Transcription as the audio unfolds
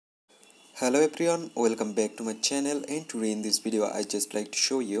Hello everyone, welcome back to my channel, and today in this video I just like to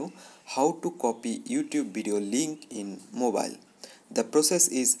show you how to copy YouTube video link in mobile. The process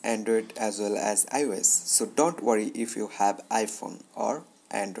is Android as well as iOS, so don't worry if you have iPhone or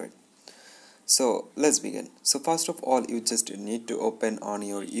Android. So let's begin. So first of all, you just need to open on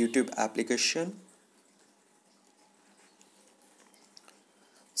your YouTube application.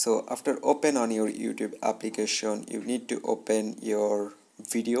 So after open on your YouTube application, you need to open your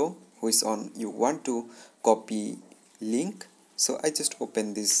video which on you want to copy link. So I just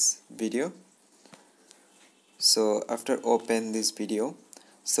open this video. So after open this video,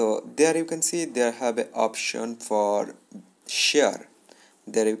 so there you can see there have an option for share.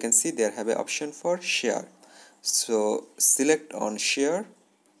 There you can see there have an option for share. So select on share,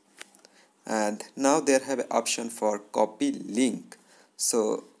 and now there have an option for copy link.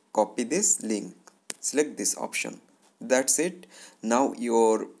 So copy this link, select this option. That's it. Now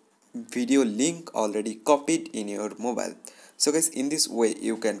your video link already copied in your mobile. So guys, in this way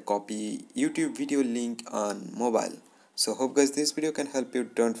you can copy YouTube video link on mobile. So hope guys this video can help you.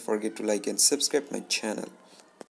 Don't forget to like and subscribe my channel.